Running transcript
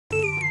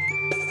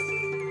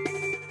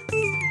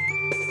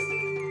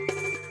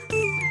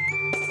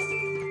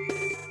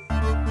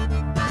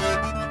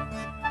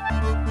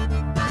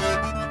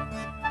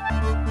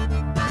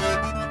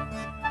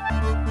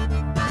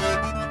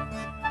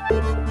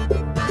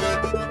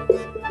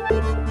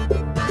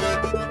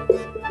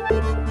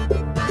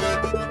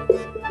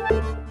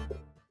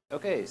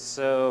Okay,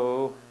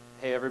 so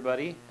hey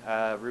everybody,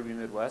 Ruby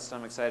Midwest.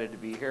 I'm excited to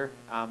be here.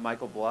 I'm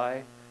Michael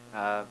Bleigh,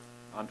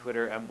 on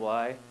Twitter,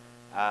 Bleigh.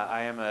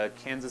 I am a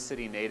Kansas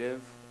City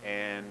native,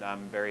 and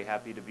I'm very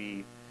happy to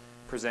be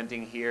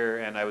presenting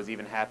here, and I was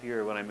even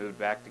happier when I moved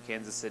back to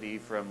Kansas City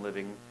from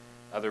living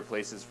other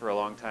places for a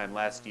long time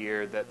last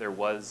year that there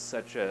was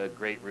such a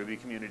great Ruby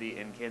community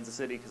in Kansas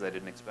City because I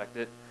didn't expect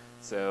it.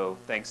 So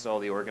thanks to all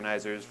the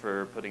organizers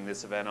for putting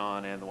this event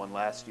on and the one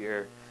last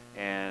year.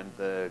 And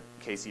the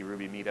KC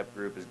Ruby Meetup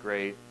group is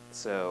great,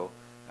 so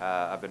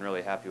I've been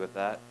really happy with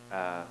that.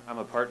 I'm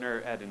a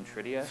partner at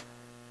Intridia.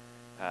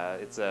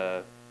 It's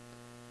a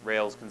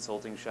Rails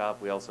consulting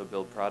shop. We also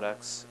build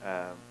products,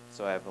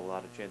 so I have a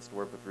lot of chance to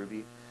work with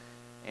Ruby.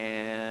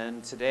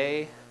 And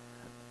today,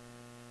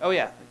 oh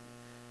yeah,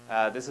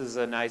 this is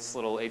a nice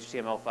little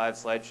HTML5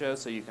 slideshow,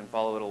 so you can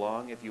follow it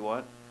along if you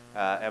want.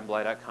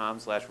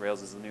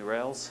 mbleigh.com/Rails is the new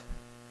Rails.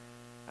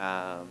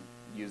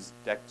 Use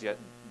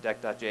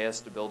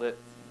deck.js to build it.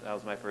 That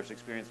was my first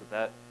experience with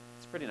that.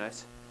 It's pretty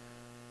nice.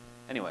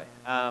 Anyway,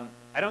 I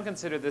don't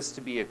consider this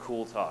to be a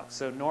cool talk.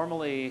 So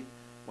normally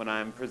when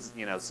I'm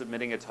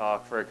submitting a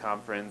talk for a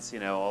conference,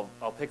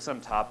 I'll pick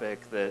some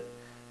topic that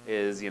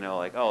is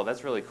like, oh,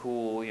 that's really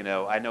cool.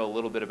 I know a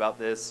little bit about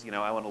this.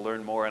 I want to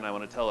learn more and I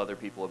want to tell other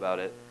people about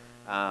it.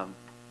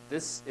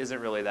 This isn't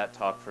really that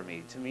talk for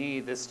me. To me,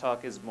 this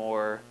talk is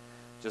more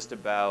just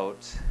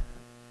about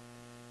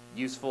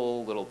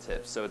useful little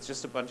tips. So it's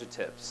just a bunch of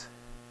tips.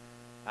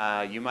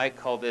 You might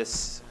call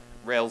this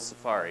Rails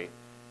Safari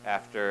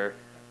after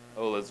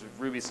Ola's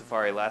Ruby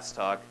Safari last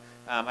talk.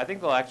 I think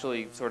they'll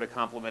actually sort of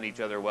complement each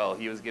other well.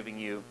 He was giving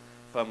you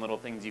fun little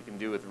things you can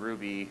do with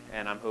Ruby,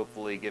 and I'm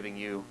hopefully giving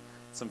you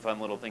some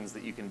fun little things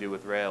that you can do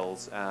with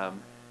Rails.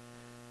 Some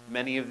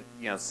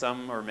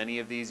or many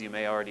of these you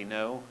may already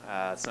know,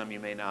 some you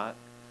may not,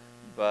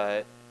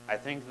 but I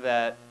think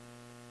that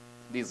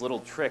these little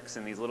tricks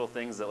and these little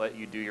things that let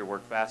you do your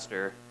work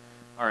faster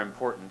are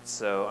important.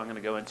 So I'm going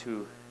to go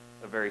into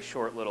a very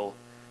short little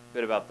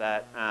bit about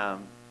that.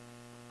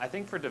 I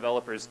think for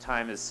developers,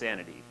 time is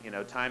sanity.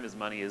 Time is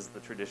money is the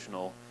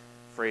traditional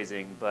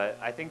phrasing, but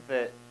I think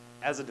that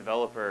as a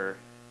developer,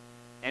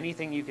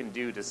 anything you can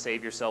do to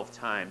save yourself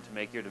time, to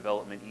make your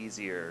development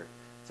easier,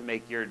 to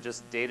make your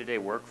just day-to-day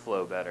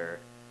workflow better,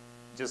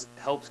 just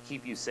helps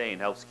keep you sane,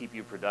 helps keep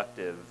you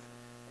productive.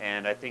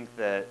 And I think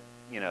that,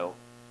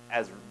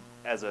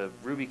 as a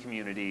Ruby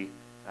community,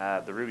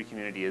 the Ruby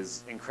community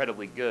is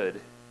incredibly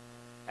good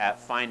at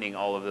finding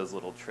all of those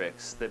little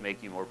tricks that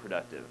make you more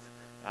productive.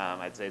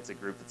 I'd say it's a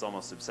group that's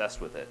almost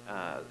obsessed with it,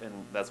 and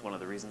that's one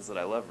of the reasons that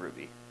I love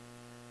Ruby.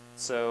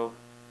 So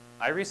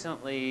I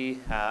recently,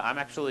 I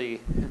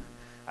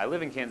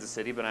live in Kansas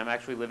City, but I'm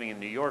actually living in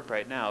New York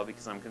right now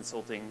because I'm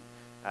consulting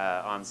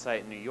on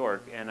site in New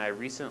York, and I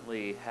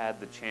recently had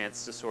the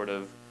chance to sort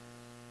of,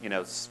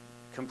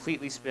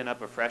 completely spin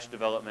up a fresh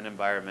development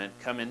environment,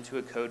 come into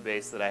a code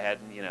base that I had,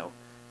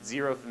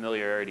 zero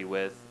familiarity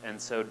with, and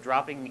so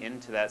dropping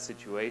into that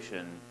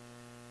situation,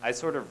 I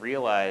sort of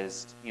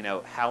realized,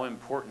 how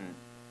important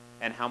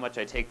and how much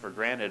I take for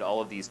granted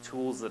all of these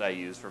tools that I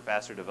use for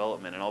faster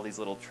development and all these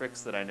little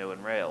tricks that I know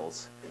in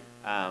Rails.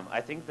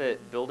 I think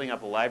that building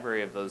up a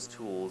library of those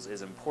tools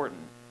is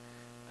important.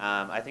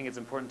 I think it's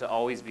important to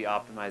always be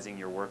optimizing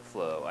your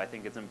workflow. I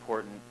think it's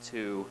important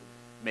to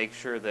make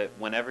sure that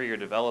whenever you're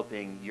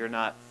developing, you're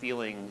not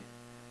feeling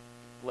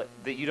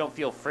that you don't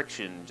feel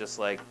friction, just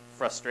like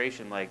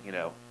frustration, like,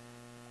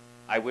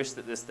 I wish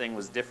that this thing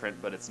was different,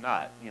 but it's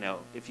not.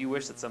 If you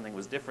wish that something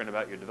was different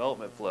about your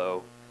development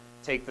flow,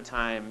 take the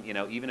time,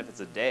 even if it's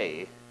a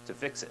day, to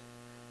fix it.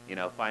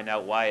 Find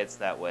out why it's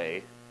that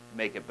way,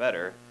 make it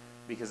better,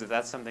 because if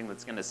that's something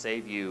that's going to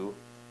save you,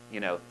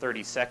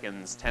 30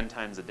 seconds 10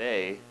 times a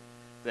day,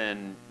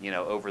 then,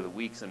 over the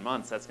weeks and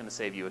months, that's going to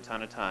save you a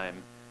ton of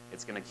time.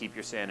 It's going to keep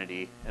your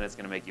sanity, and it's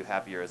going to make you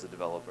happier as a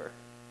developer.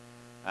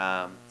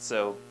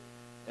 So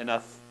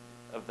enough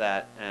of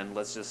that, and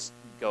let's just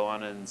go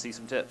on and see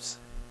some tips.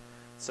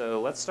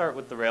 So let's start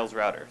with the Rails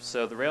router.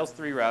 So the Rails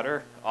 3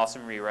 router,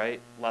 awesome rewrite,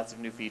 lots of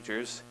new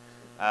features.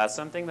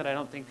 Something that I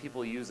don't think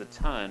people use a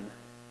ton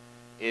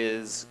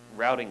is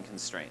routing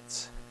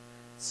constraints.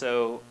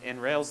 So in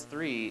Rails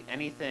 3,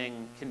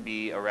 anything can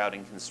be a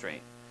routing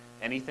constraint.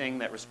 Anything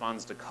that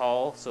responds to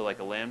call, so like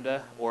a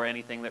lambda, or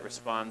anything that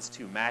responds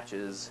to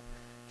matches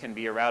can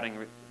be a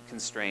routing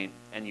constraint,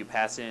 and you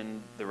pass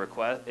in the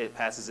request, it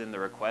passes in the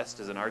request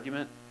as an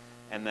argument,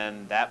 and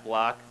then that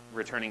block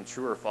returning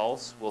true or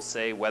false will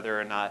say whether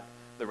or not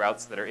the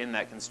routes that are in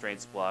that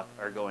constraints block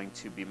are going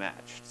to be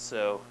matched.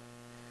 So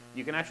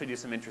you can actually do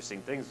some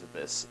interesting things with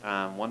this.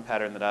 One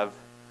pattern that I've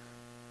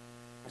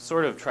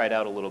sort of tried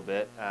out a little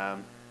bit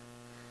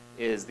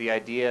is the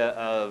idea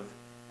of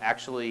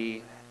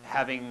actually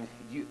having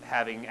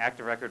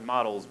active record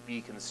models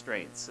be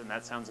constraints, and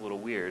that sounds a little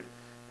weird,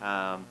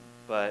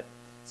 but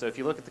so if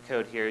you look at the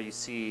code here, you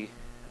see,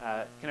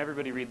 can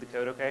everybody read the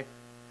code okay?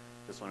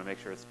 Just want to make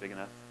sure it's big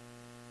enough.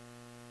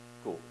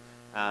 Cool.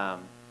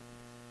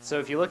 So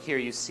if you look here,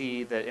 you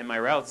see that in my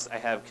routes, I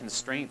have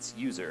constraints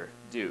user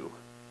do.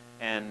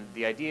 And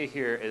the idea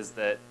here is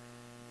that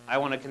I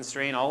want to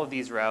constrain all of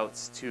these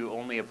routes to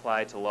only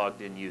apply to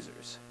logged in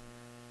users.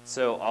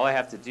 So all I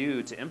have to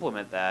do to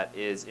implement that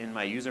is in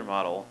my user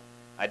model,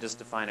 I just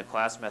define a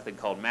class method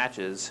called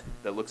matches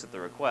that looks at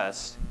the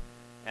request,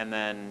 and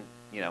then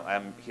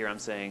I'm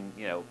saying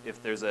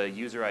if there's a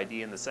user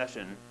ID in the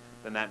session,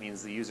 then that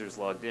means the user's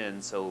logged in,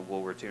 so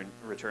we'll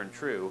return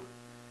true.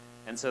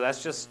 And so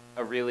that's just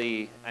a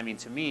really,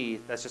 to me,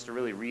 that's just a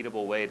really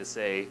readable way to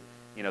say,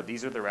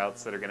 these are the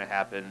routes that are going to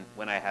happen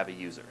when I have a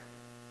user.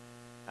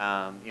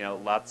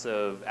 Lots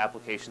of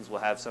applications will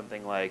have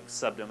something like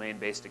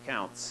subdomain-based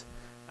accounts.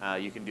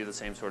 You can do the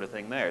same sort of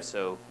thing there.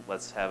 So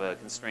let's have a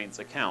constraints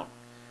account.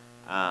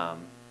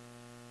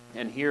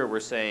 And here we're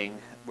saying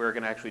we're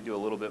going to actually do a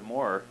little bit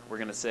more. We're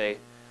going to say,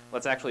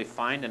 let's actually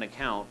find an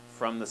account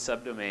from the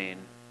subdomain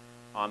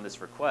on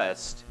this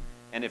request.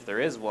 And if there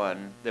is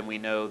one, then we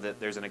know that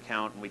there's an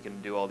account and we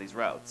can do all these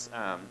routes.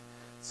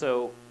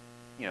 So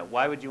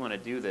why would you want to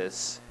do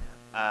this?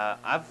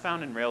 I've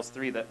found in Rails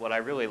 3 that what I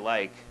really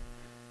like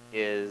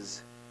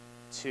is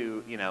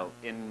to,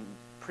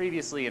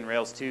 previously in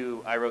Rails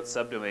 2, I wrote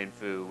subdomain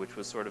foo, which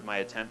was sort of my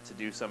attempt to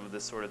do some of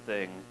this sort of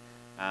thing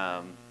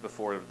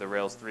before the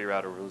Rails 3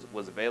 router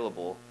was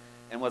available.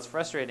 And what's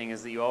frustrating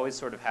is that you always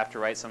sort of have to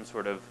write some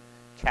sort of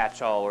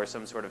catch-all or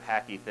some sort of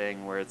hacky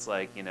thing where it's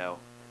like,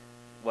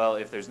 well,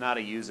 if there's not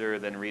a user,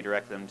 then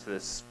redirect them to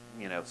this,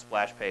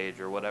 splash page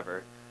or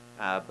whatever.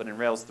 But in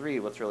Rails 3,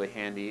 what's really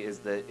handy is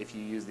that if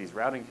you use these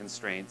routing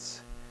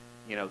constraints,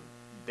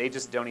 they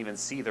just don't even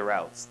see the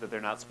routes that they're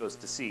not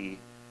supposed to see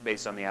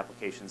based on the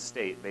application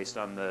state, based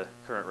on the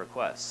current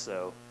request.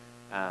 So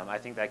I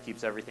think that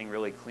keeps everything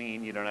really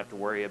clean. You don't have to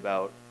worry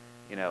about,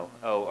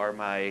 oh, are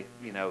my,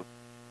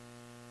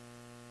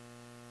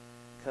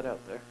 cut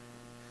out there.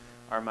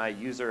 Are my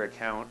user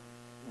account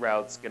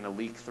routes going to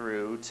leak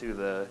through to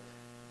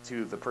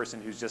the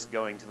person who's just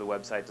going to the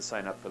website to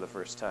sign up for the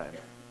first time?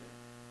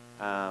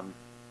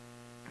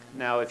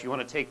 Now, if you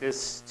want to take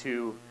this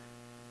too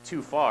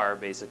far,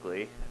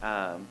 basically,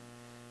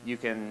 you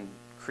can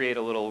create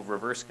a little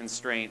reverse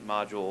constraint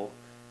module,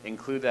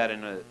 include that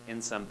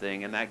in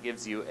something, and that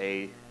gives you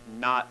a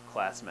not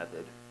class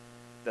method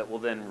that will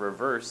then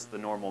reverse the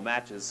normal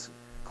matches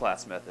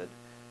class method.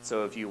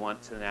 So if you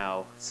want to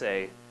now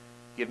say,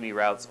 give me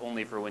routes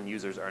only for when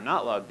users are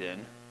not logged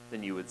in,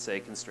 then you would say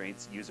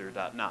constraints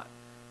user.not.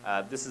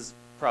 This is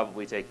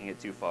probably taking it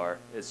too far.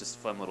 It's just a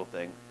fun little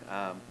thing.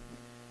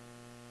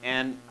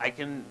 And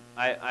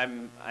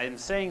I'm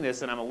saying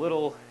this, and I'm a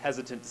little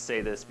hesitant to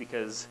say this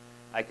because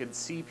I could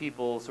see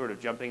people sort of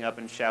jumping up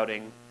and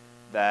shouting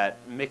that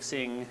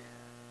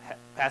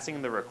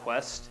passing the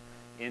request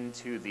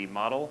into the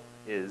model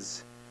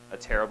is a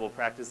terrible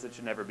practice that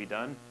should never be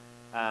done.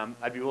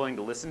 I'd be willing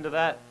to listen to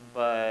that,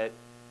 but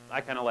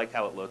I kind of like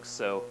how it looks,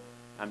 so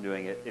I'm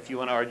doing it. If you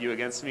want to argue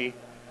against me,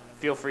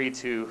 feel free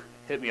to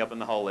hit me up in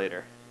the hall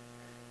later.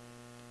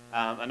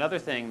 Another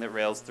thing that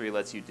Rails 3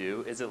 lets you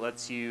do is it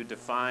lets you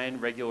define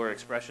regular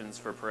expressions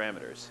for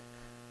parameters.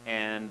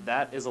 And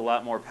that is a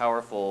lot more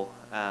powerful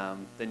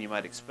than you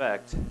might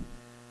expect,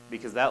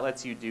 because that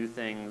lets you do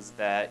things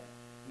that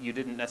you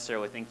didn't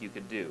necessarily think you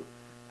could do.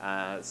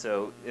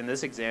 So in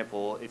this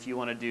example, if you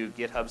want to do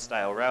GitHub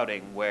style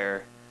routing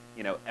where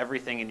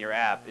everything in your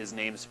app is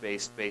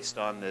namespaced based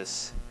on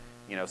this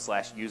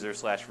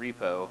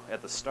 /user/repo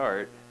at the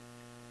start,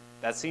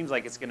 that seems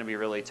like it's going to be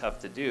really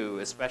tough to do,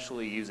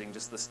 especially using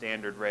just the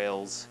standard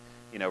Rails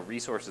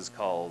resources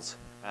calls.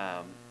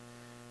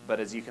 But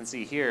as you can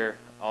see here,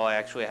 all I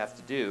actually have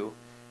to do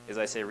is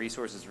I say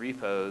resources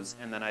repos,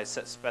 and then I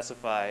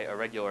specify a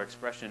regular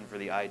expression for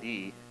the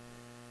ID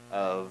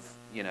of,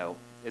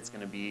 it's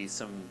going to be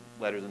some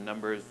letters and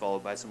numbers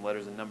followed by some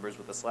letters and numbers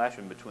with a slash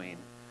in between.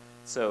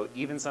 So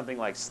even something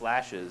like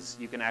slashes,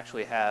 you can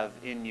actually have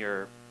in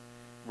your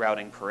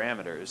routing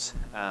parameters.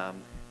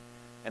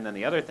 And then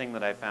the other thing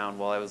that I found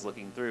while I was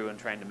looking through and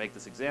trying to make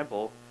this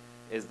example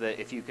is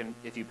that if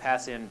you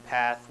pass in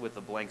path with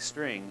a blank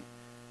string,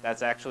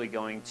 that's actually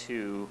going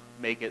to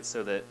make it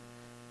so that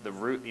the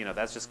root,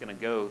 that's just going to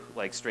go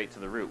like straight to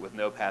the root with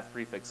no path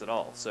prefix at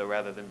all. So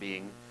rather than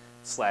being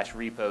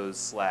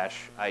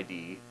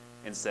 /repos/ID,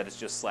 instead it's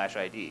just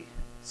 /ID.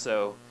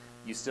 So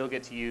you still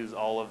get to use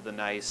all of the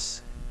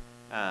nice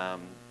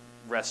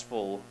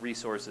RESTful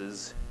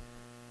resources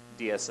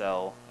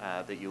DSL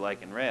that you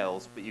like in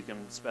Rails, but you can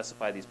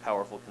specify these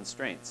powerful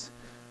constraints.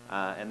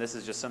 And this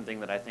is just something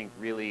that I think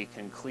really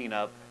can clean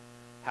up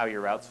how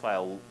your routes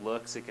file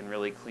looks. It can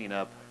really clean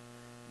up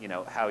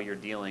how you're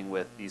dealing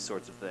with these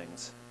sorts of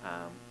things.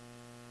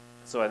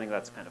 So I think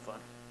that's kind of fun.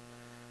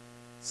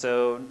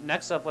 So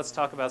next up, let's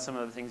talk about some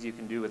of the things you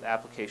can do with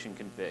application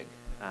config.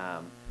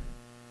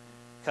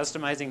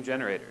 Customizing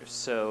generators.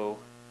 So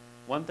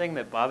one thing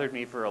that bothered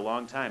me for a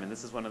long time, and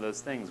this is one of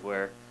those things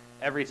where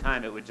every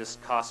time it would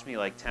just cost me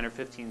like 10 or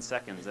 15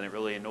 seconds, and it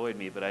really annoyed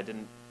me, but I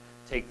didn't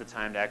take the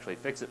time to actually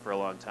fix it for a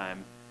long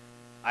time.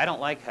 I don't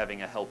like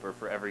having a helper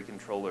for every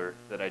controller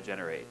that I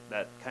generate.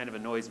 That kind of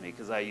annoys me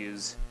because I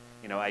use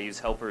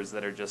helpers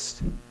that are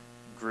just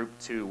grouped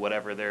to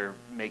whatever they're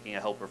making a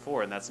helper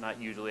for, and that's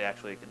not usually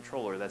actually a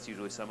controller. That's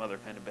usually some other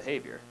kind of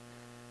behavior.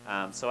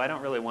 So I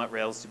don't really want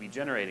Rails to be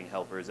generating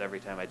helpers every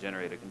time I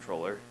generate a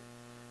controller.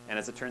 And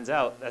as it turns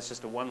out, that's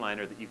just a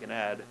one-liner that you can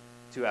add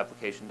to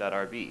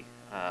application.rb.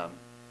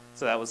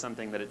 So that was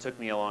something that it took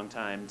me a long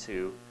time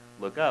to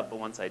look up, but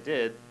once I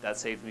did, that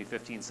saved me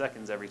 15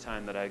 seconds every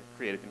time that I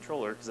create a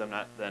controller, because I'm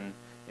not then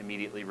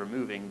immediately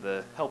removing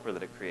the helper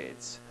that it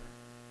creates.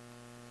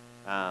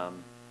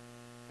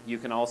 You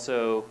can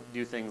also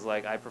do things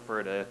like, I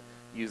prefer to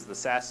use the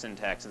Sass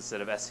syntax instead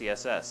of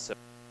SCSS. So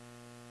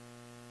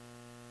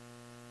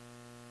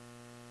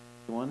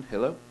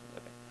hello?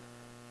 Okay.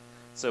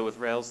 So with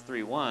Rails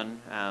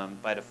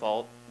 3.1, by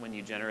default, when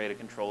you generate a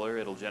controller,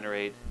 it'll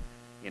generate,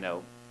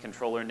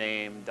 controller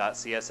name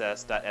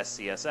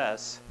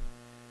 .css.scss.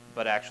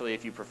 But actually,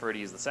 if you prefer to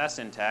use the Sass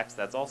syntax,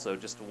 that's also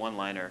just a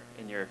one-liner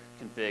in your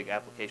config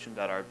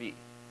application.rb.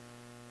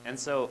 And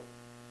so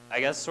I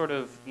guess sort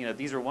of,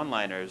 these are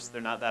one-liners.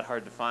 They're not that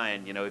hard to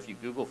find. If you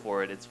Google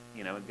for it, it's,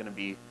 going to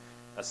be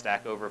a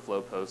Stack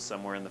Overflow post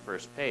somewhere in the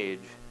first page.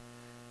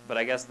 But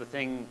I guess the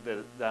thing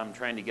that I'm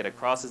trying to get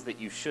across is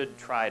that you should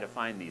try to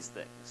find these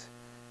things.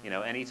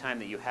 Anytime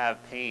that you have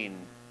pain,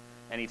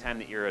 anytime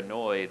that you're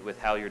annoyed with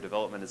how your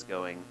development is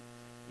going,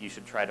 you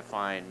should try to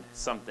find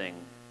something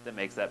that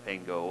makes that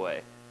pain go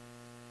away.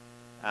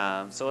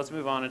 So let's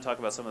move on and talk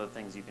about some of the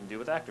things you can do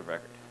with Active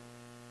Record.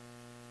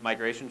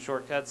 Migration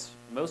shortcuts,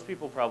 most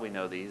people probably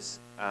know these.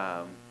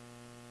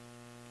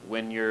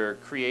 When you're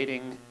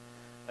creating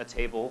a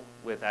table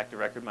with Active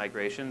Record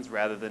migrations,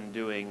 rather than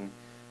doing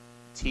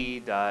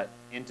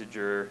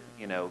t.integer,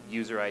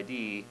 user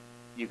ID,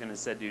 you can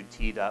instead do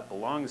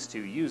t.belongs to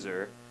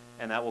user,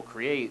 and that will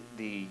create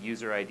the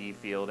user ID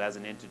field as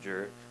an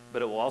integer,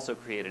 but it will also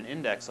create an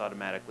index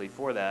automatically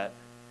for that.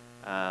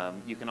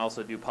 You can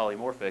also do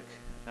polymorphic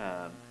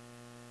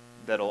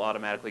that'll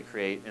automatically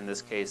create, in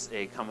this case,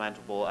 a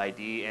commentable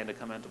ID and a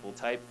commentable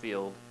type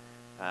field,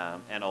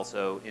 and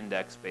also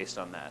index based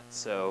on that.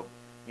 So,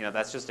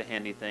 that's just a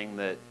handy thing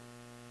that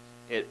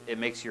it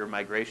makes your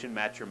migration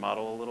match your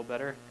model a little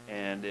better,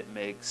 and it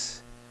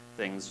makes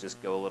things just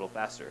go a little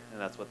faster,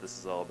 and that's what this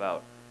is all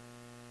about.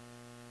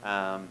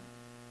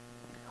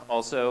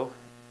 Also,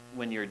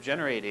 when you're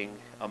generating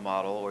a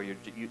model or you're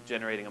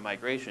generating a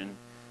migration,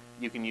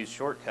 you can use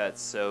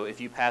shortcuts. So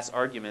if you pass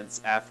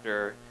arguments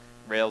after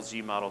Rails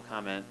gmodel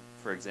comment,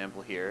 for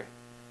example here,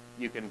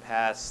 you can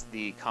pass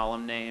the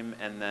column name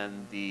and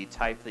then the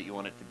type that you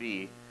want it to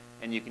be,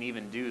 and you can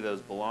even do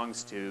those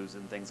belongs tos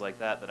and things like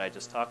that I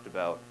just talked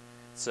about.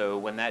 So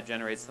when that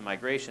generates the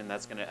migration,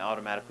 that's going to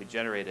automatically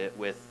generate it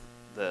with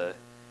the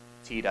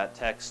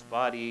t.text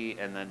body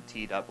and then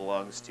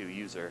t.belongs to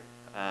user.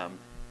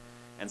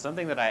 And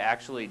something that I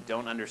actually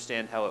don't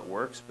understand how it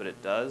works, but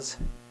it does,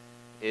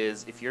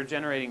 is if you're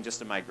generating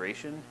just a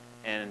migration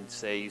and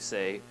you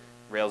say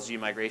Rails G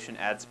migration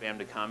add spam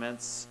to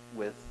comments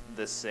with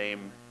this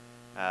same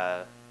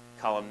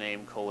column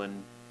name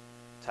colon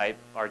type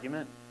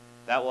argument,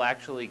 that will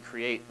actually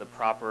create the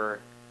proper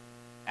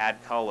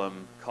add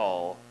column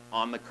call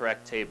on the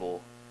correct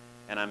table.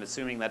 And I'm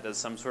assuming that does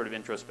some sort of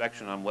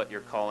introspection on what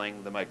you're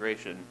calling the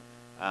migration.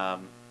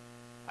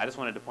 I just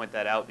wanted to point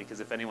that out because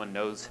if anyone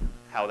knows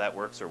how that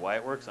works or why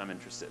it works, I'm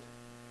interested.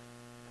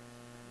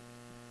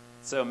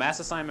 So mass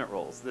assignment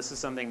roles. This is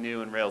something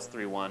new in Rails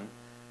 3.1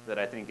 that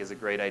I think is a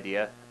great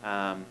idea.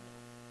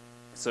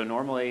 So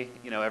normally,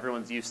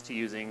 everyone's used to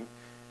using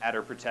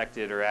adder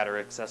protected or adder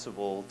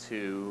accessible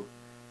to,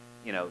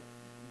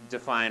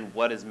 define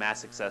what is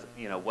mass access,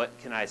 what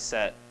can I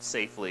set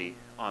safely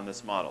on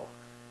this model.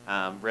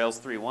 Rails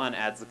 3.1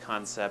 adds the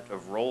concept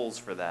of roles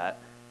for that.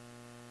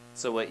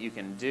 So what you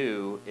can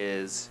do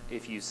is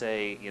if you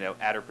say,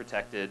 adder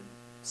protected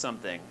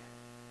something,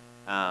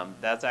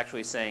 that's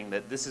actually saying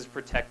that this is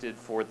protected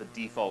for the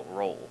default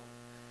role.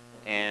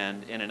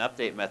 And in an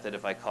update method,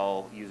 if I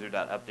call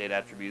user.update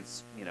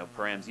attributes,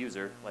 params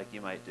user, like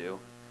you might do,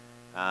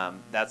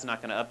 that's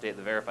not going to update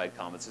the verified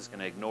column. It's just going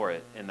to ignore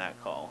it in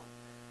that call.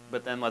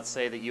 But then let's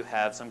say that you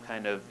have some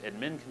kind of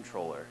admin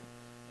controller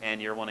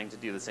and you're wanting to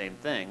do the same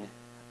thing.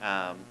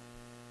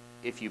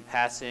 If you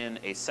pass in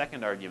a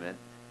second argument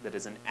that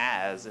is an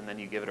as, and then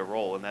you give it a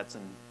role, and that's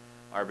an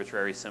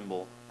arbitrary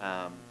symbol,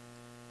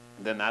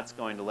 then that's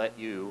going to let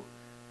you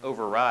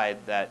override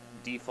that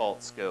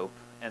default scope,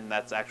 and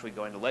that's actually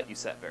going to let you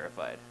set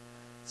verified.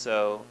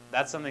 So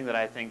that's something that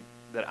I think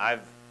that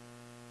I've,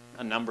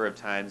 a number of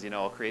times,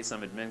 I'll create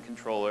some admin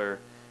controller,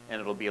 and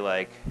it'll be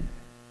like,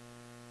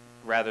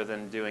 rather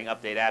than doing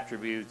update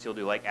attributes, you'll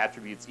do like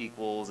attributes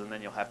equals, and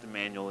then you'll have to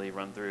manually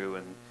run through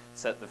and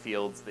set the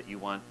fields that you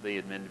want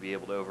the admin to be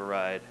able to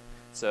override.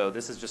 So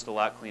this is just a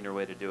lot cleaner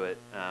way to do it,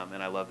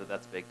 and I love that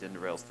that's baked into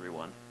Rails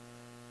 3.1.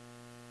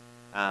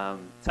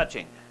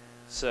 Touching.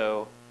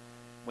 So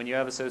when you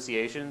have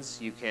associations,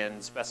 you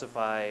can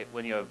specify,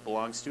 when you have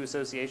belongs to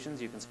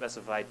associations, you can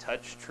specify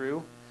touch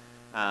true.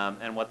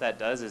 And what that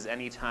does is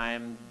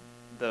anytime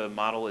the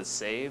model is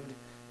saved,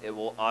 it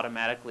will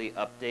automatically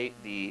update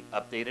the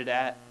updated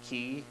at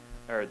key,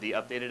 or the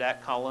updated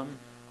at column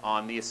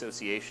on the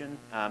association.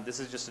 This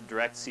is just a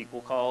direct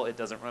SQL call. It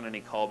doesn't run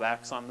any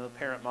callbacks on the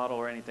parent model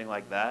or anything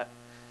like that.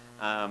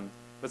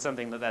 But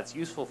something that's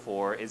useful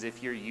for is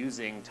if you're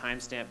using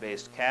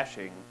timestamp-based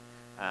caching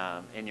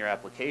in your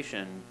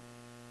application,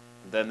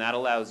 then that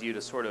allows you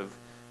to sort of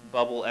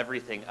bubble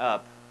everything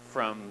up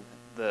from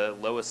the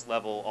lowest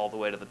level all the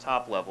way to the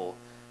top level.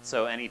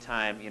 So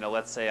anytime,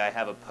 let's say I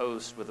have a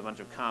post with a bunch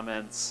of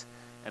comments,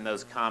 and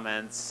those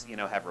comments,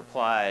 have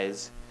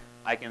replies,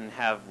 I can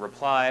have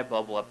reply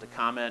bubble up to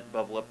comment,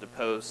 bubble up to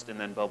post, and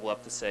then bubble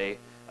up to, say,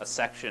 a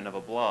section of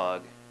a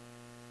blog.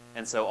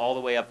 And so all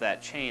the way up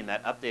that chain,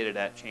 that updated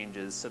at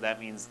changes. So that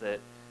means that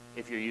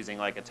if you're using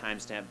like a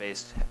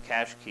timestamp-based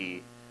cache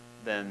key,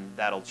 then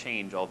that'll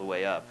change all the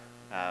way up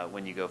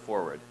when you go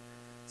forward.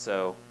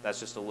 So that's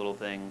just a little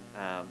thing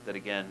that,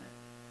 again,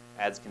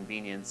 adds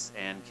convenience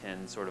and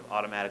can sort of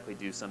automatically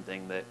do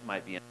something that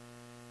might be.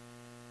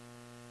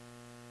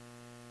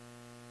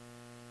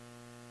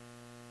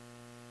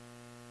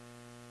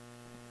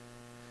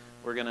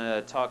 We're going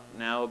to talk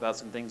now about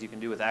some things you can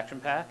do with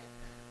ActionPack.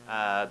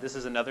 This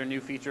is another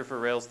new feature for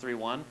Rails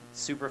 3.1,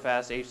 super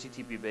fast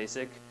HTTP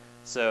basic.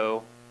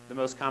 So the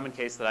most common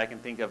case that I can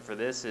think of for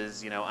this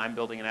is, I'm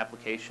building an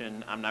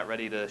application, I'm not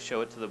ready to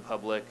show it to the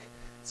public,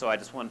 so I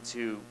just want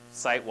to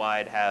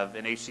site-wide have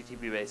an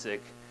HTTP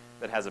basic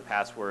that has a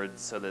password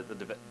so that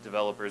the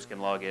developers can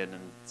log in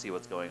and see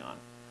what's going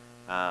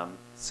on.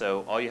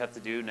 So all you have to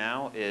do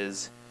now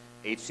is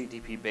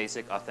HTTP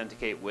basic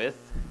authenticate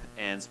with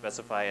and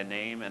specify a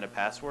name and a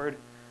password.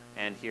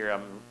 And here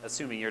I'm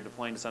assuming you're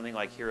deploying to something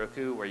like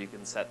Heroku where you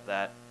can set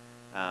that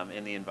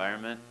in the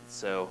environment.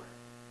 So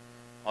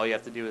all you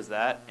have to do is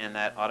that, and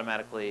that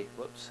automatically,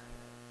 whoops,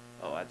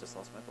 oh, I just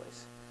lost my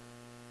place.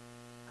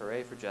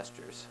 Hooray for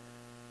gestures.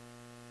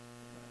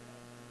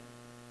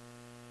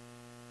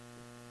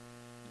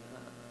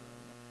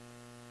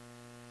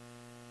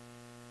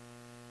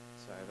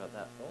 Sorry about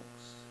that,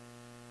 folks.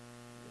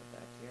 Get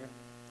back here.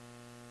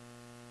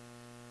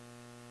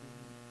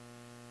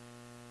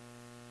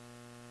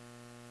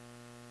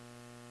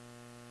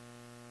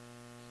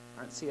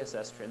 Aren't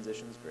CSS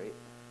transitions great?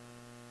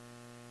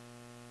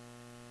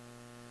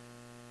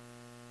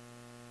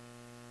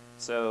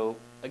 So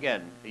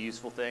again, a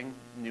useful thing,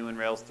 new in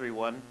Rails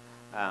 3.1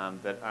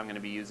 that I'm going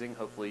to be using.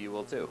 Hopefully you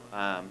will too.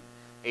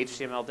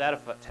 HTML data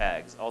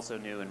tags, also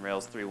new in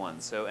Rails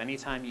 3.1. So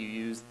anytime you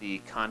use the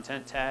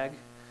content tag,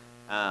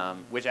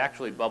 which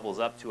actually bubbles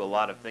up to a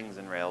lot of things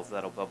in Rails,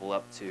 that'll bubble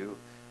up to,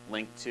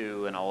 link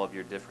to, and all of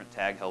your different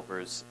tag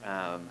helpers,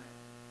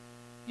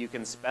 you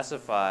can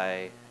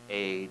specify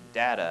a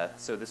data.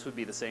 So this would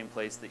be the same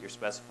place that you're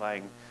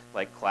specifying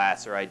like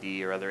class or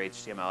ID or other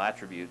HTML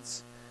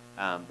attributes.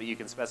 But you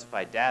can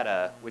specify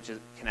data, which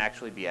can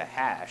actually be a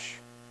hash.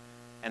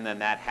 And then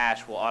that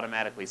hash will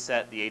automatically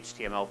set the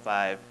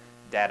HTML5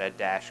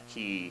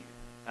 data-key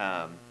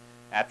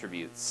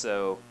attributes.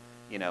 So,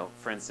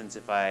 for instance,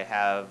 if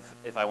I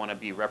want to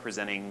be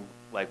representing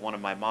like one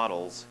of my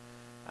models,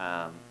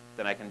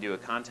 then I can do a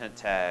content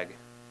tag,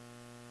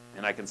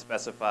 and I can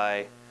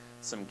specify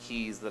some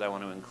keys that I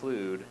want to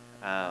include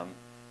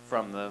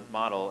from the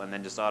model, and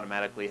then just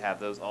automatically have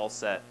those all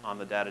set on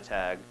the data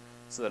tag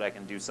so that I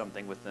can do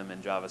something with them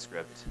in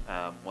JavaScript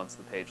once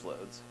the page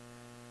loads.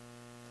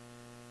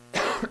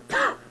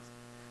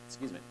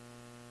 Excuse me.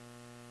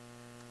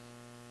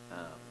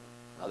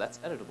 Oh, that's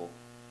editable.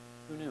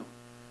 Who knew?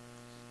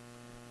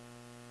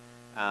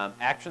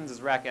 Actions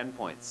as rack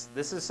endpoints.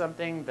 This is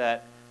something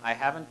that I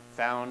haven't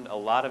found a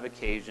lot of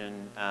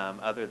occasion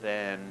other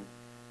than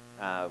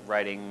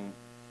writing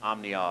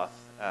omniauth.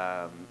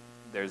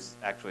 There's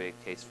actually a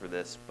case for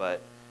this,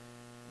 but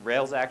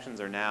Rails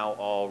actions are now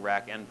all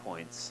rack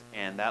endpoints,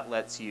 and that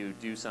lets you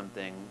do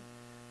something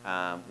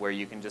where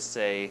you can just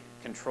say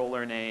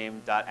controller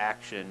name dot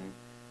action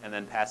and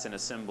then pass in a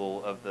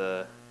symbol of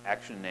the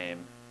action name,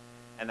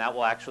 and that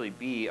will actually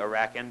be a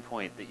rack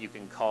endpoint that you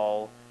can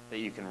call, that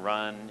you can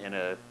run in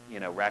a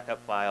rackup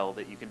file,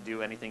 that you can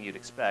do anything you'd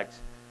expect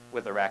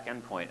with a rack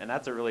endpoint. And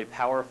that's a really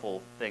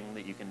powerful thing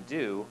that you can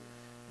do,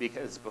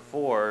 because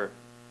before,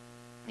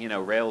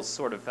 Rails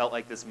sort of felt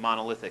like this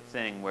monolithic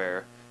thing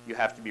where you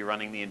have to be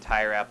running the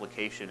entire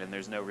application and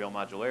there's no real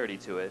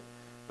modularity to it.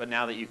 But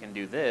now that you can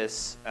do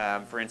this,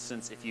 for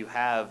instance, if you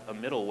have a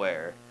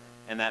middleware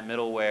and that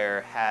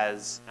middleware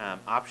has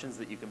options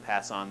that you can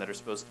pass on that are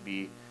supposed to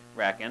be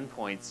rack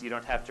endpoints, you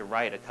don't have to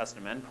write a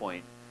custom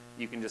endpoint.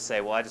 You can just say,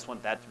 well, I just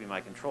want that to be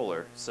my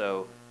controller.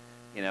 So,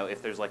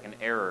 if there's like an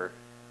error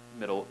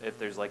if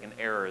there's like an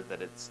error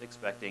that it's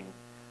expecting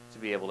to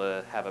be able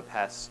to have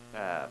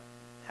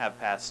have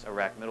passed a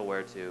rack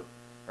middleware to,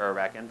 or a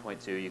rack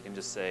endpoint to, you can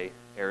just say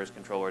errors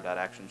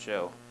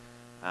controller.actionShow,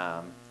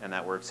 and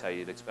that works how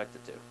you'd expect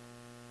it to.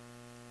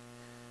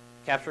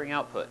 Capturing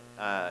output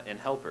in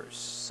helpers.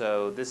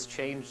 So this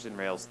changed in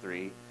Rails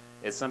 3.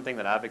 It's something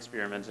that I've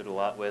experimented a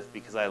lot with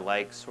because I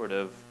like sort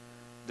of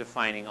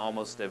defining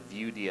almost a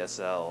view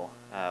DSL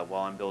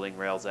while I'm building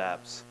Rails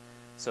apps,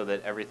 so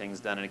that everything's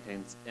done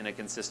in a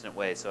consistent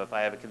way. So if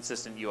I have a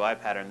consistent UI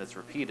pattern that's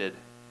repeated,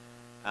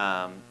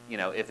 You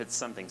know, if it's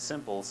something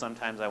simple,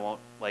 sometimes I won't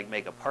like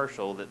make a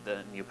partial that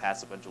then you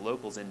pass a bunch of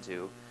locals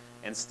into.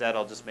 Instead,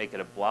 I'll just make it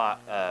a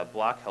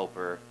block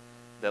helper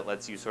that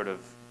lets you sort of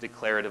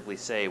declaratively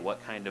say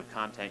what kind of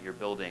content you're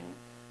building,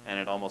 and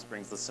it almost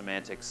brings the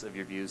semantics of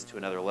your views to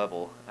another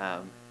level.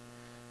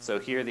 So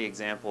here the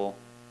example,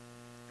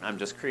 I'm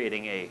just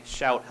creating a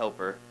shout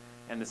helper,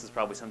 and this is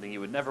probably something you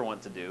would never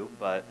want to do,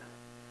 but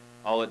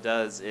all it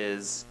does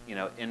is, you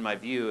know, in my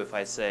view, if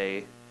I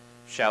say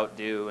shout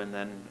do, and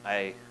then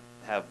I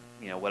have,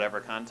 you know, whatever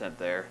content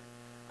there,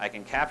 I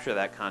can capture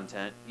that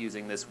content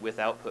using this with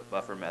output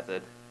buffer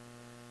method,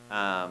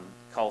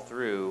 call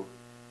through,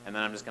 and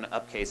then I'm just going to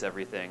upcase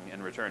everything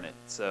and return it.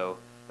 So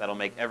that'll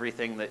make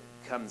everything that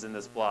comes in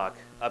this block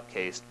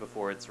upcased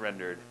before it's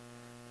rendered.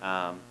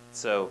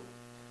 So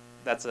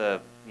that's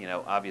a, you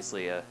know,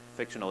 obviously a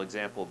fictional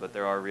example, but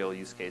there are real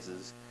use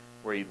cases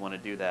where you'd want to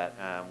do that.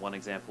 One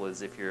example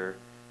is if you're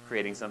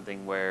creating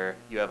something where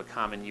you have a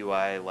common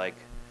UI like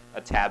a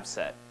tab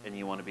set, and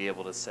you want to be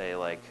able to say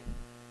like,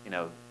 you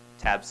know,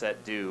 tab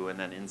set do, and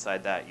then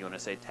inside that you want to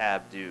say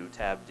tab do,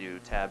 tab do,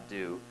 tab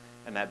do,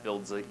 and that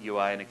builds a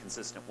UI in a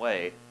consistent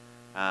way.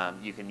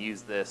 You can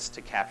use this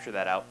to capture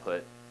that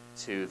output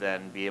to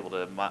then be able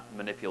to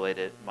manipulate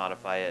it,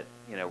 modify it,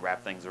 you know,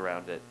 wrap things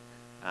around it,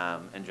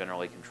 and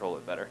generally control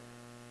it better.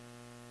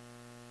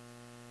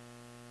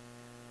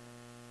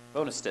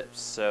 Bonus tips.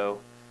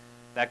 So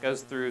that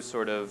goes through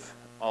sort of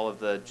all of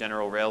the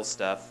general Rails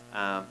stuff.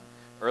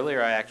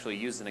 Earlier I actually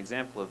used an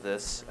example of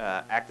this,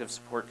 active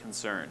support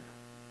concern.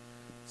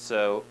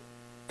 So,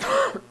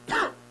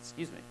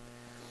 excuse me.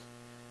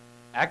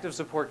 Active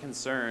support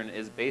concern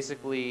is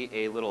basically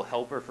a little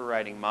helper for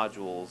writing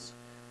modules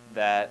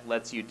that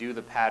lets you do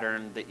the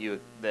pattern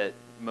that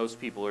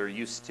most people are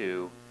used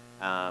to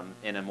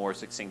in a more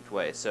succinct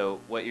way. So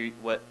what you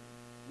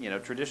know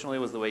traditionally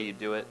was the way you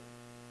do it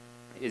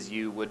is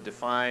you would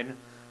define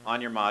on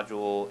your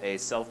module a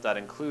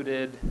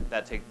self.included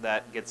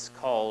that gets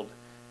called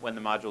when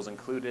the module is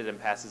included and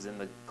passes in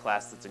the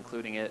class that's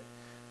including it.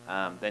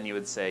 Then you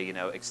would say, you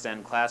know,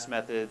 extend class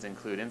methods,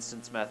 include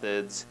instance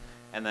methods,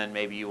 and then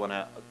maybe you want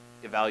to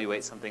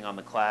evaluate something on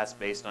the class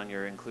based on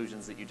your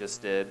inclusions that you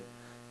just did.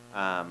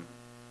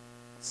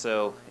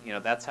 So, you know,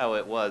 that's how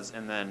it was.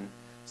 And then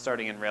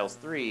starting in Rails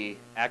 3,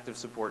 active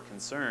support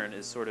concern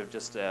is sort of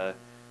just a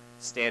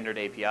standard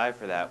API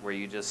for that, where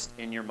you just,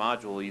 in your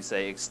module, you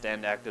say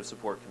extend active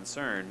support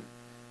concern.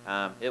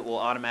 It will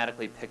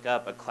automatically pick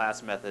up a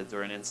class methods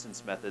or an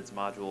instance methods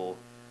module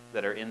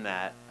that are in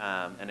that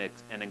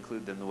and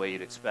include them the way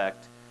you'd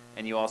expect.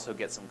 And you also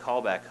get some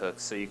callback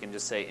hooks, so you can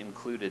just say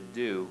included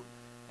do,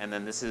 and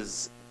then this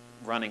is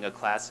running a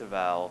class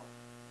eval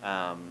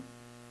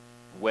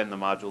when the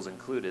module's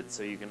included,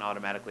 so you can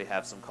automatically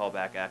have some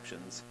callback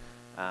actions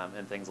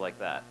and things like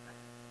that.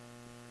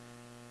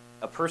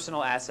 A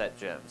personal asset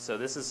gem. So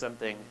this is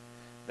something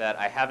that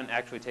I haven't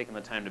actually taken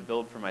the time to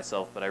build for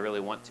myself, but I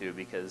really want to,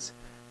 because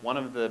one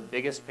of the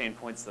biggest pain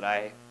points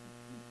that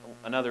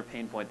another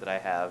pain point that I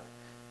have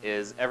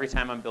is every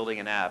time I'm building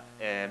an app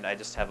and I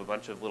just have a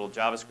bunch of little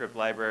JavaScript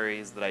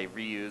libraries that I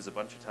reuse a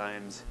bunch of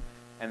times,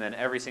 and then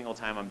every single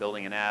time I'm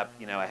building an app,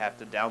 you know, I have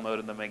to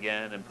download them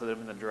again and put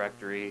them in the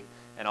directory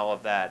and all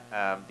of that.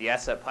 The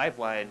asset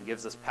pipeline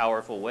gives us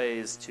powerful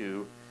ways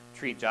to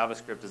treat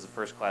JavaScript as a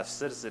first-class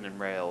citizen in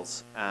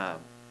Rails.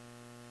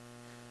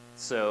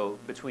 So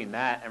between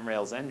that and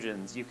Rails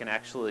engines, you can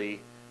actually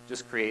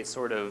just create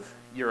sort of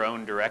your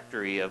own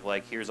directory of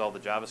like, here's all the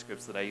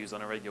JavaScripts that I use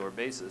on a regular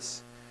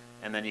basis.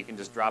 And then you can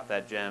just drop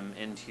that gem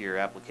into your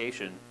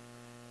application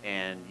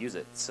and use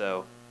it.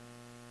 So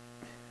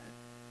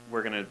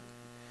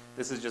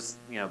this is just,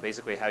 you know,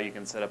 basically how you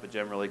can set up a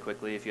gem really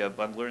quickly. If you have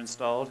bundler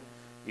installed,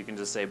 you can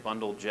just say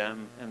bundle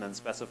gem and then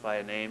specify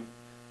a name.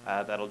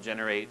 That'll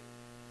generate,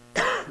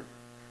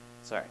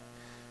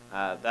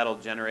 that'll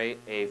generate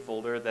a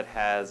folder that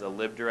has a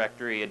lib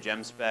directory, a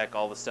gem spec,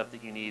 all the stuff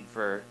that you need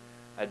for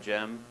a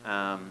gem.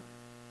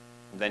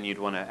 Then you'd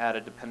want to add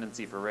a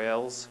dependency for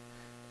Rails.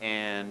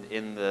 And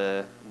in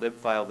the lib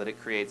file that it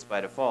creates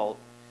by default,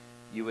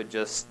 you would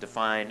just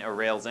define a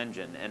Rails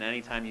engine. And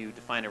anytime you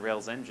define a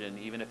Rails engine,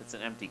 even if it's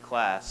an empty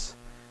class,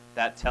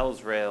 that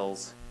tells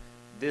Rails,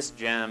 this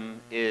gem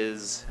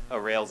is a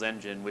Rails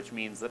engine, which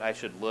means that I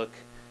should look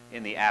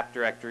in the app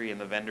directory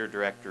and the vendor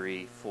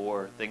directory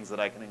for things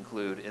that I can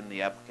include in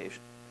the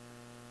application.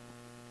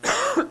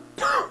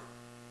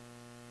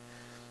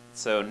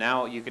 So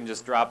now you can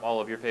just drop all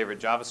of your favorite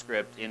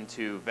JavaScript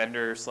into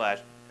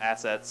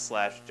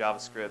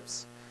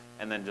vendor/assets/JavaScripts,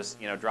 and then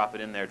just, you know, drop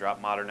it in there,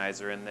 drop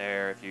modernizer in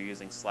there. If you're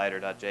using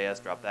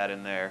slider.js, drop that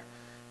in there.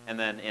 And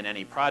then in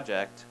any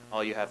project,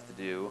 all you have to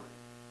do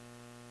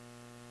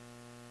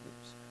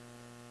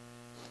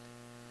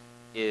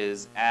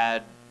is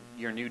add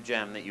your new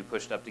gem that you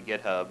pushed up to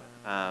GitHub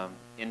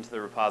into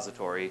the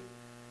repository,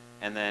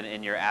 and then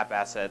in your app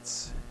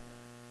assets,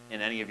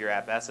 in any of your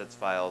app assets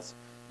files,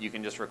 you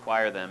can just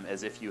require them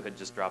as if you had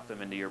just dropped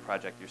them into your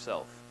project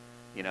yourself.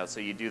 You know, so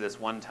you do this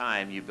one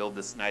time, you build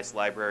this nice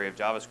library of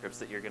JavaScripts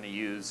that you're going to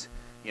use,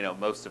 you know,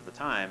 most of the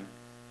time,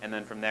 and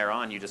then from there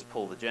on you just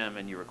pull the gem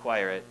and you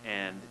require it,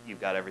 and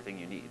you've got everything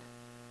you need.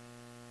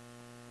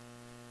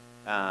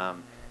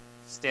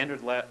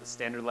 Standard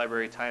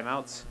library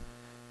timeouts.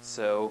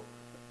 So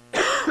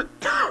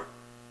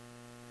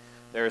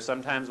there are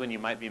some times when you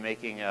might be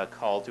making a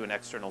call to an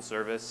external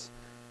service.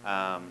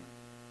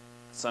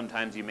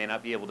 Sometimes you may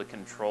not be able to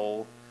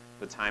control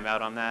the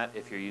timeout on that.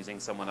 If you're using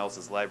someone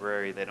else's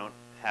library, they don't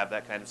have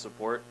that kind of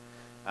support.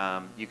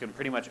 You can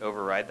pretty much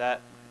override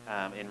that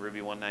in Ruby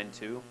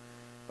 1.9.2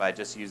 by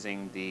just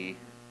using the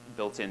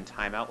built-in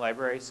timeout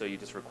library. So you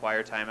just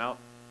require timeout,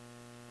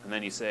 and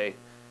then you say,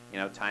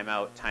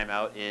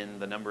 timeout in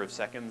the number of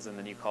seconds, and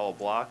then you call a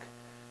block.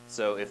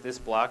 So if this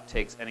block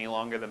takes any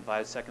longer than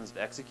 5 seconds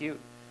to execute,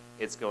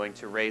 it's going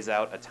to raise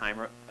out a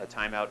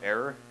timeout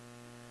error.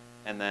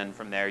 And then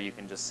from there you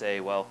can just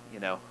say, well,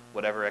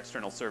 whatever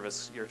external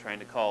service you're trying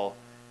to call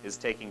is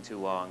taking too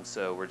long,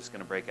 so we're just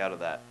going to break out of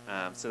that.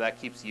 So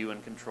that keeps you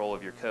in control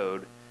of your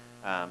code,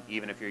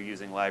 even if you're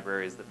using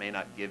libraries that may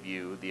not give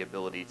you the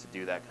ability to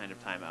do that kind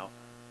of timeout.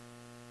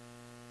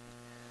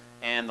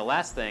 And the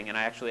last thing, and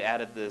I actually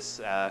added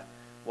this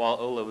while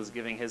Ola was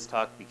giving his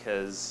talk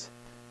because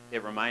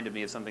it reminded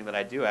me of something that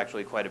I do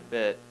actually quite a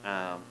bit,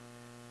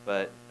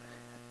 but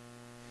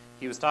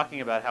he was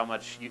talking about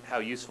how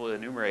useful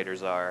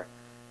enumerators are,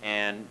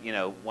 and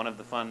one of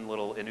the fun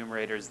little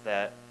enumerators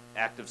that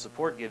active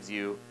support gives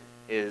you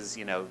is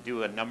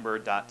do a number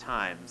dot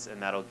times,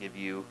 and that'll give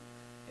you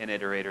an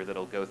iterator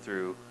that'll go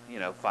through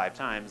 5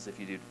 times if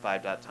you do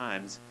 5 dot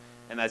times,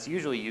 and that's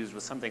usually used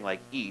with something like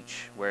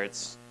each, where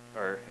it's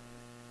 5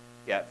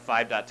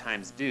 dot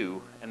times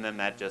do, and then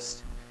that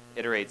just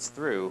iterates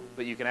through.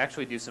 But you can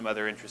actually do some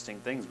other interesting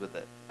things with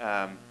it.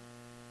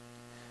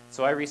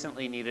 So I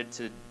recently needed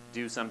to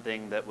do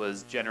something that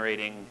was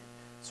generating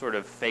sort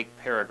of fake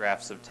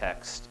paragraphs of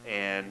text,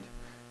 and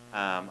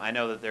I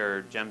know that there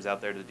are gems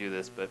out there to do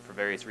this, but for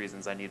various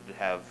reasons I needed to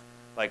have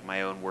like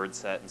my own word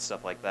set and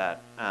stuff like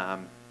that.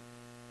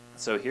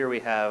 So here we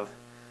have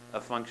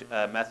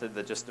a method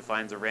that just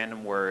defines a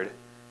random word.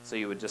 So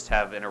you would just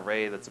have an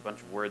array that's a bunch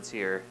of words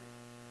here.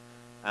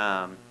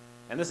 And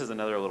this is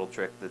another little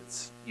trick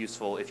that's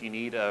useful. If you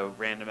need a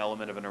random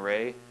element of an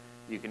array,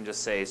 you can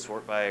just say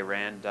sort by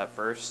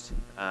rand.first.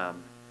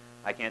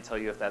 I can't tell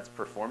you if that's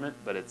performant,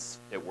 but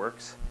it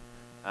works.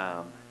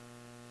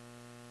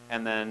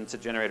 And then to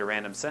generate a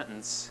random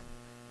sentence,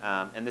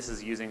 and this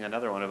is using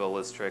another one of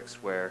Ola's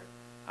tricks where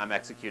I'm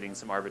executing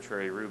some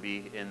arbitrary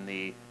Ruby in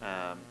the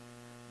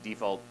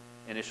default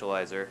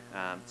initializer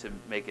to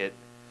make it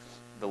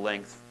the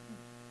length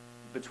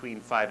between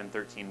 5 and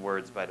 13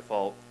 words by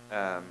default.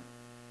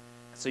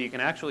 So you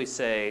can actually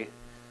say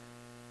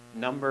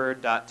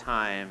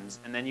number.times,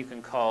 and then you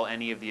can call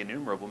any of the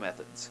enumerable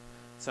methods.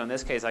 So in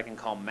this case, I can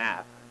call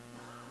map,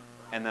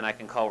 and then I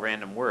can call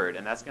random word,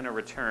 and that's going to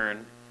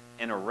return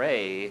an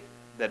array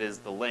that is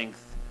the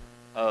length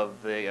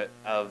of the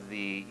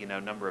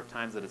number of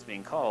times that it's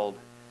being called,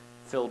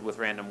 filled with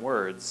random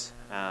words.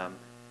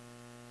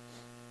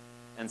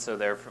 And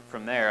so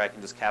from there, I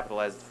can just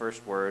capitalize the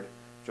first word,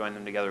 join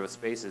them together with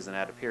spaces, and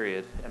add a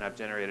period, and I've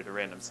generated a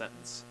random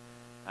sentence.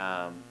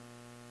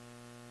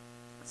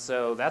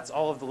 So that's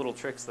all of the little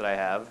tricks that I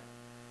have.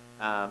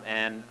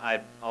 And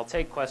I'll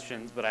take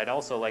questions, but I'd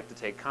also like to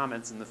take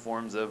comments in the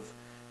forms of,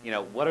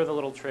 what are the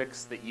little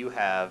tricks that you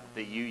have,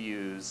 that you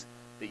use,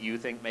 that you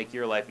think make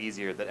your life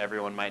easier, that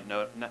everyone might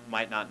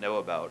not know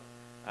about.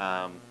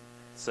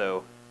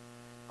 So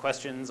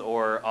questions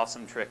or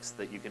awesome tricks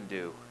that you can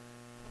do.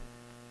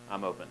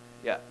 I'm open.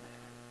 Yeah.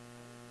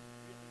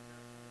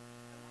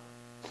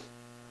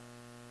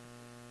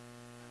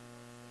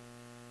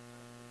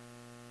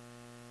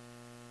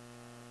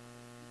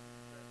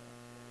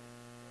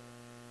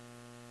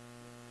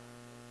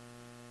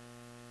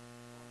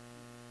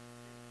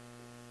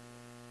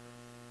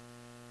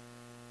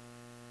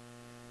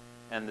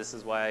 And this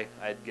is why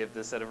I'd give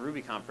this at a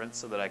Ruby conference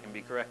so that I can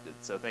be corrected.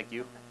 So thank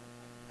you.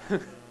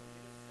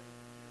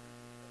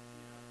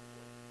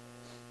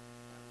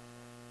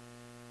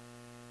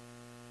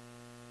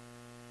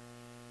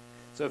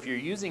 So if you're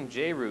using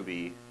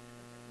JRuby,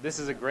 this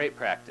is a great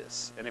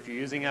practice. And if you're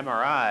using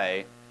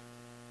MRI,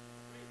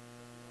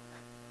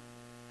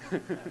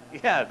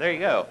 yeah, there you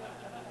go.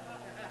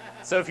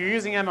 So if you're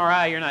using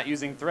MRI, you're not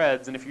using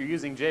threads, and if you're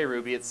using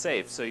JRuby, it's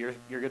safe. So you're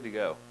good to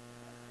go.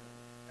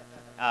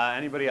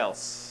 Anybody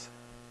else?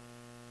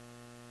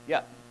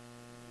 Yeah.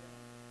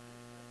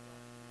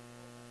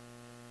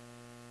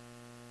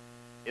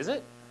 Is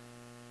it?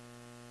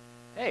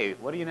 Hey,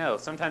 what do you know?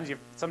 Sometimes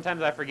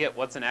I forget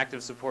what's in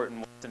active support and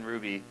what's in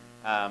Ruby.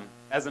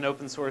 As an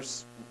open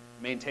source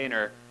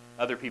maintainer,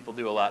 other people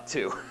do a lot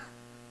too.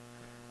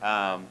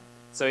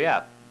 So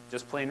yeah,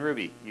 just plain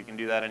Ruby. You can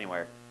do that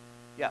anywhere.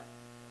 Yeah.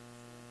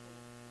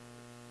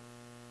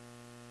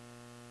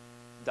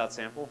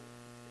 .sample.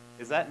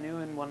 Is that new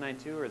in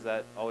 1.9.2 or has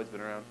that always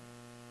been around?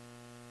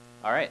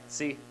 All right,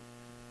 see,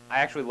 I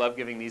actually love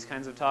giving these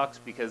kinds of talks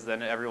because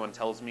then everyone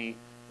tells me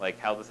like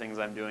how the things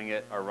I'm doing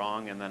it are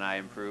wrong, and then I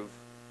improve.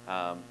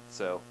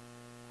 So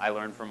I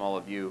learn from all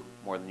of you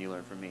more than you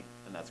learn from me,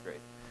 and that's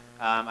great.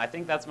 I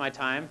think that's my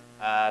time.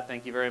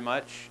 Thank you very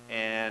much.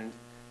 And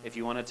if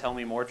you want to tell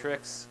me more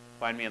tricks,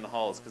 find me in the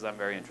halls because I'm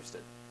very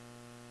interested.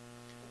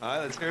 All right,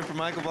 let's hear it from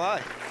Michael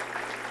Bleigh.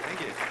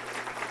 Thank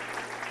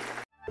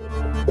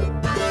you.